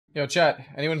Yo, chat,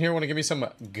 anyone here want to give me some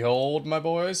gold, my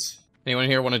boys? Anyone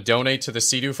here want to donate to the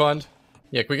Cdew fund?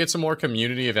 Yeah, can we get some more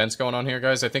community events going on here,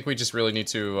 guys? I think we just really need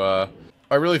to,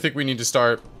 I really think we need to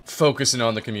start focusing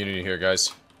on the community here,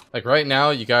 guys. Like, right now,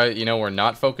 you guys, you know, we're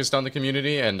not focused on the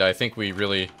community, and I think we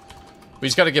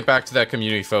just gotta get back to that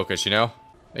community focus, you know?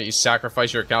 That you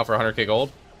sacrifice your account for 100k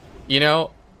gold? You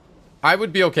know, I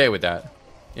would be okay with that.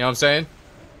 You know what I'm saying?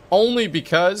 Only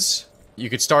because you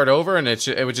could start over, and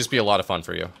it would just be a lot of fun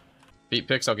for you. Beat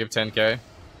picks, I'll give 10k.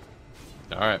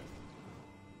 Alright.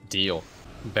 Deal.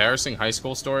 Embarrassing high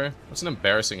school story? What's an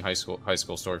embarrassing high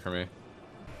school story for me?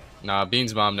 Nah,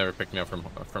 Bean's mom never picked me up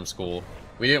from school.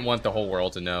 We didn't want the whole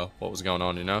world to know what was going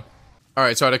on, you know?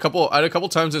 Alright, so I had a couple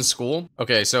times in school.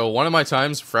 Okay, so one of my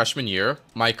times, freshman year,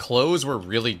 my clothes were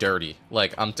really dirty.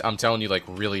 Like, I'm telling you, like,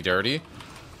 really dirty.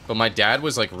 But my dad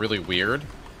was, like, really weird.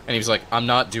 And he was like, I'm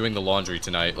not doing the laundry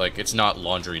tonight. Like, it's not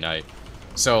laundry night.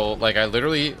 So, like, I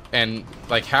literally, and,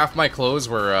 like, half my clothes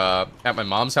were, at my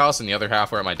mom's house, and the other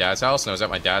half were at my dad's house, and I was at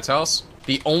my dad's house.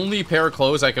 The only pair of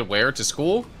clothes I could wear to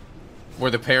school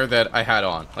were the pair that I had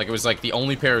on. Like, it was, like, the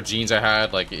only pair of jeans I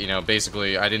had, like, you know,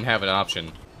 basically, I didn't have an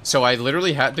option. So I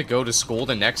literally had to go to school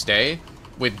the next day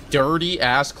with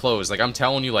dirty-ass clothes. Like, I'm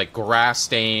telling you, like, grass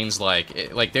stains, like,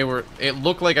 it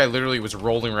looked like I literally was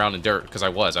rolling around in dirt, because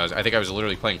I think I was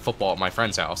literally playing football at my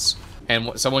friend's house.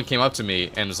 And someone came up to me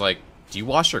and was like, do you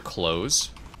wash your clothes?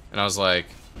 And I was like,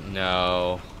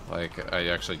 no, like, I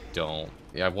actually don't.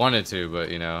 Yeah, I wanted to, but,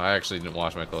 you know, I actually didn't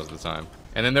wash my clothes at the time.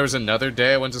 And then there was another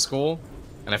day I went to school,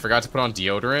 and I forgot to put on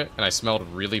deodorant, and I smelled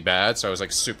really bad, so I was,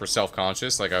 like, super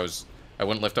self-conscious, like, I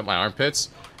wouldn't lift up my armpits.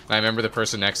 And I remember the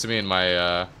person next to me in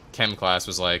my, chem class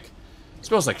was like, it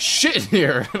smells like shit in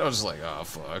here! And I was just like, oh,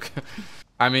 fuck.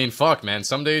 I mean, fuck, man,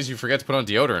 some days you forget to put on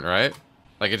deodorant, right?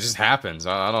 Like, it just happens,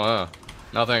 I don't know.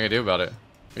 Nothing I can do about it.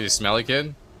 Are you a smelly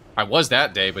kid? I was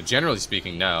that day, but generally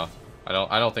speaking, no. I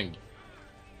don't think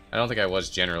I was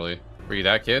generally. Were you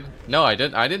that kid? No, I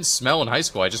didn't smell in high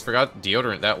school. I just forgot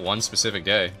deodorant that one specific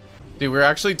day. Dude, we were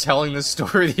actually telling this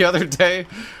story the other day.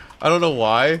 I don't know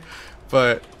why,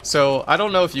 but so I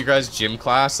don't know if you guys gym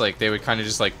class, like, they would kind of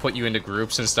just like put you into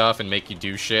groups and stuff and make you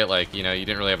do shit, like, you know, you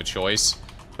didn't really have a choice.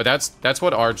 But that's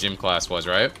what our gym class was,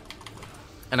 right?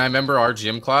 And I remember our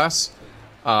gym class,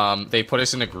 they put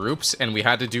us into groups, and we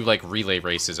had to do, like, relay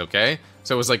races, okay?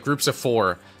 So it was, like, groups of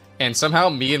 4. And somehow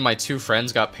me and my 2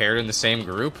 friends got paired in the same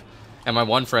group. And my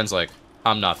one friend's like,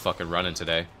 I'm not fucking running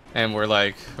today. And we're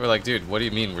like, dude, what do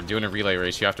you mean? We're doing a relay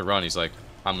race. You have to run. He's like,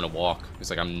 I'm gonna walk.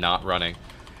 He's like, I'm not running.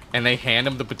 And they hand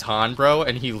him the baton, bro,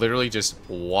 and he literally just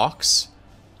walks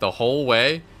the whole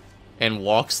way and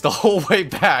walks the whole way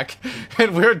back.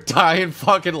 And we're dying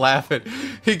fucking laughing.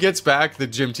 He gets back. The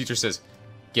gym teacher says,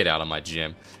 get out of my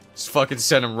gym. Just fucking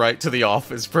send him right to the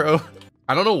office, bro.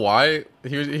 I don't know why.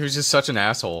 He was just such an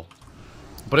asshole.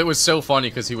 But it was so funny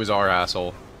because he was our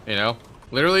asshole, you know?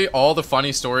 Literally, all the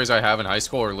funny stories I have in high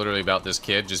school are literally about this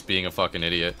kid just being a fucking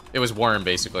idiot. It was Worm,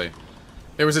 basically.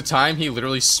 There was a time he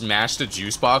literally smashed a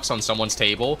juice box on someone's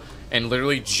table, and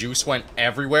literally juice went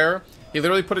everywhere. He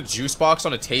literally put a juice box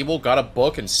on a table, got a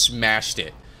book, and smashed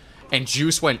it. And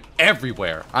juice went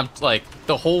everywhere. I'm like,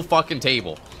 the whole fucking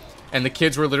table. And the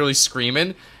kids were literally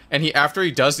screaming. And after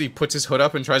he does, he puts his hood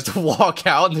up and tries to walk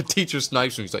out, and the teacher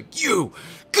snipes him. He's like, you,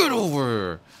 get over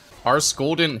here. Our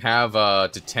school didn't have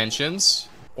detentions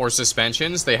or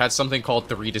suspensions. They had something called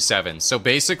 3 to 7. So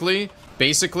basically,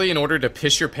 in order to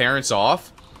piss your parents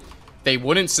off, they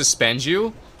wouldn't suspend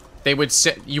you. They would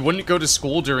you wouldn't go to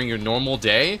school during your normal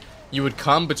day. You would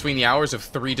come between the hours of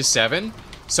 3 to 7.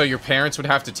 So your parents would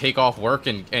have to take off work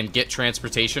and get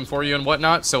transportation for you and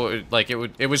whatnot. So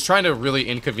it was trying to really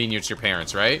inconvenience your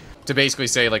parents, right? To basically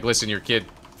say, like, listen, your kid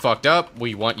fucked up.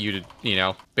 We want you to, you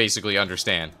know, basically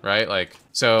understand, right? Like,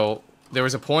 so there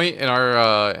was a point in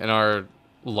our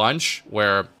lunch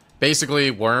where basically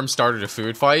Worm started a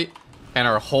food fight, and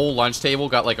our whole lunch table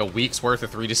got like a week's worth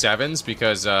of 3 to 7s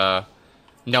because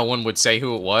no one would say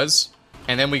who it was.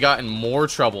 And then we got in more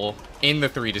trouble in the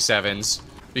 3 to 7s.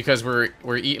 Because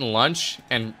we're eating lunch,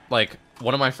 and, like,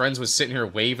 one of my friends was sitting here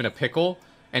waving a pickle,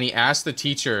 and he asked the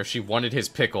teacher if she wanted his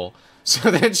pickle. So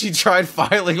then she tried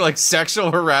filing, like, sexual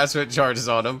harassment charges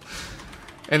on him.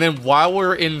 And then while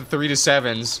we're in 3 to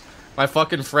 7s, my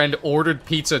fucking friend ordered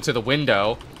pizza to the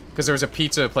window, because there was a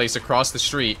pizza place across the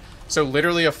street. So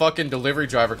literally a fucking delivery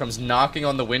driver comes knocking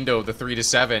on the window of the 3 to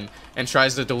 7, and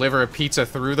tries to deliver a pizza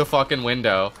through the fucking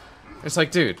window. It's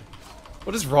like, dude,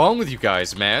 what is wrong with you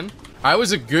guys, man? I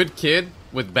was a good kid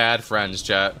with bad friends,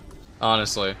 chat.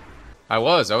 Honestly. I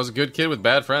was a good kid with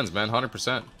bad friends, man,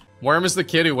 100%. Worm is the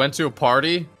kid who went to a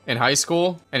party in high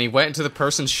school, and he went into the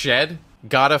person's shed,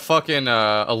 got a fucking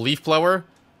a leaf blower,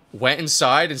 went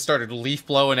inside and started leaf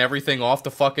blowing everything off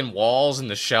the fucking walls and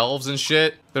the shelves and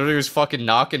shit. Literally was fucking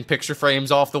knocking picture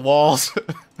frames off the walls.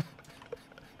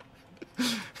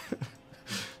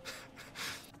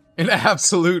 An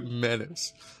absolute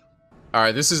menace.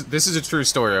 Alright, this is a true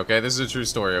story, okay? This is a true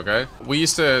story, okay? We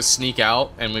used to sneak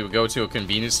out and we would go to a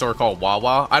convenience store called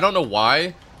Wawa. I don't know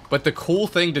why, but the cool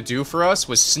thing to do for us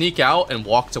was sneak out and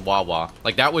walk to Wawa.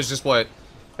 Like, that's just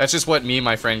what me and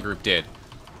my friend group did.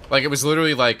 Like, it was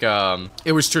literally like,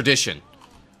 it was tradition.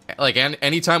 Like,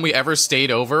 anytime we ever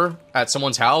stayed over at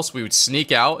someone's house, we would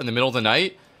sneak out in the middle of the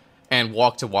night and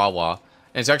walk to Wawa.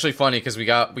 And it's actually funny because we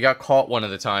got caught one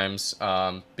of the times,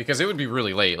 because it would be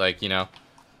really late, like, you know.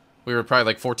 We were probably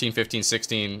like 14, 15,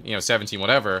 16, you know, 17,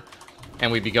 whatever.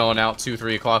 And we'd be going out 2,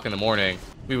 3 o'clock in the morning.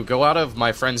 We would go out of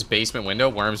my friend's basement window,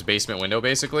 Worm's basement window,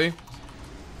 basically.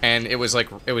 And it was like,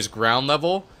 it was ground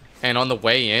level. And on the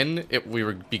way in, we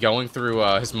would be going through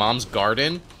his mom's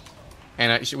garden.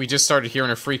 And we just started hearing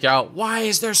her freak out. Why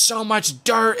is there so much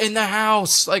dirt in the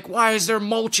house? Like, why is there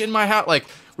mulch in my house? Like,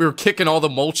 we were kicking all the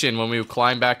mulch in when we would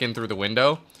climb back in through the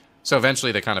window. So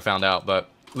eventually they kind of found out.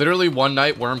 But literally one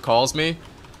night, Worm calls me.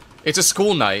 It's a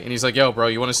school night, and he's like, yo, bro,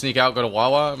 you want to sneak out, go to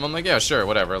Wawa? And I'm like, yeah, sure,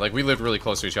 whatever. Like, we lived really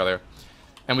close to each other.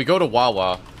 And we go to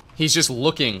Wawa. He's just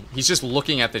looking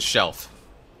at this shelf.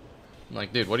 I'm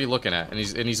like, dude, what are you looking at? And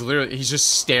he's literally, he's just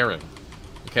staring.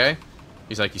 Okay?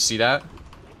 He's like, you see that?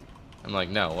 I'm like,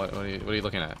 no, what are you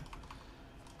looking at?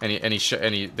 And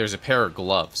there's a pair of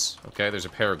gloves. Okay? There's a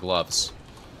pair of gloves.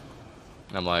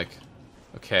 And I'm like,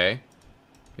 okay.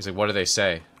 He's like, what do they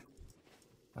say?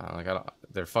 I'm like,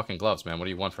 they're fucking gloves, man. What do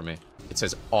you want from me? It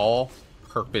says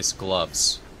all-purpose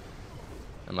gloves.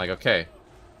 I'm like, okay.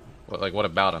 What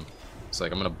about them? It's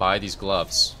like, I'm gonna buy these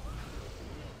gloves.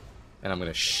 And I'm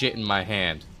gonna shit in my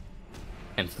hand.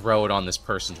 And throw it on this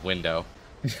person's window.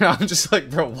 I'm just like,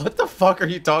 bro, what the fuck are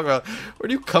you talking about? Where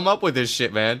do you come up with this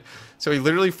shit, man? So he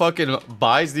literally fucking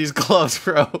buys these gloves,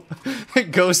 bro.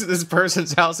 And goes to this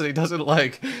person's house that he doesn't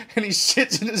like. And he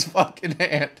shits in his fucking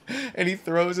hand. And he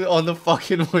throws it on the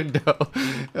fucking window.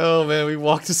 Oh, man, we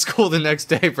walked to school the next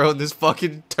day, bro. And this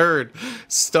fucking turd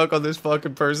stuck on this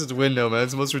fucking person's window, man.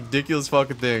 It's the most ridiculous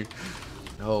fucking thing.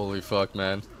 Holy fuck,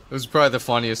 man. It was probably the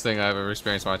funniest thing I've ever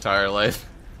experienced in my entire life.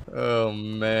 Oh,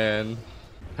 man.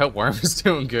 I hope Worm is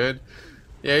doing good.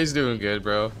 Yeah, he's doing good,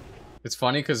 bro. It's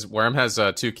funny because Worm has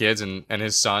 2 kids and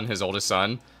his son, his oldest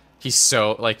son, he's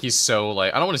so, like,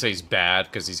 I don't want to say he's bad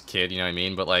because he's a kid, you know what I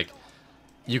mean? But, like,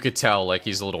 you could tell, like,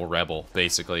 he's a little rebel,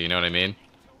 basically, you know what I mean?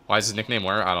 Why is his nickname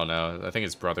Worm? I don't know. I think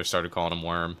his brother started calling him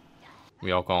Worm.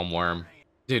 We all call him Worm.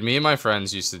 Dude, me and my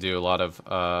friends used to do a lot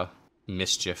of,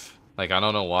 mischief. Like, I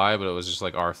don't know why, but it was just,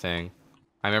 like, our thing.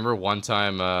 I remember one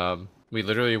time, we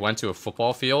literally went to a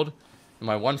football field. And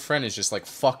my one friend is just like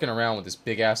fucking around with this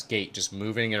big ass gate, just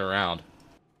moving it around.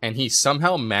 And he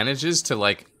somehow manages to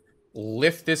like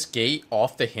lift this gate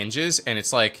off the hinges. And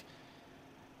it's like,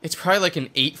 it's probably like an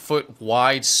 8-foot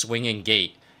wide swinging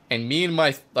gate. And me and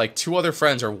my like 2 other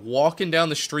friends are walking down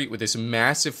the street with this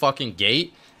massive fucking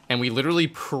gate. And we literally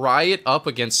pry it up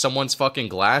against someone's fucking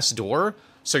glass door.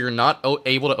 So you're not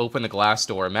able to open the glass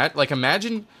door.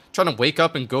 Imagine trying to wake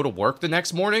up and go to work the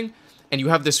next morning. And you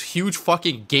have this huge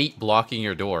fucking gate blocking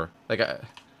your door. Like, I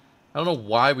don't know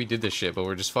why we did this shit, but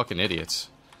we're just fucking idiots.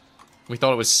 We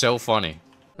thought it was so funny.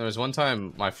 There was one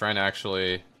time my friend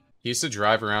actually, he used to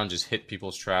drive around and just hit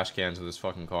people's trash cans with his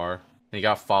fucking car. And he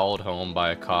got followed home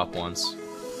by a cop once. Be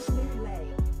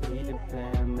the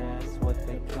band, that's what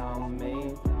they call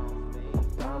me.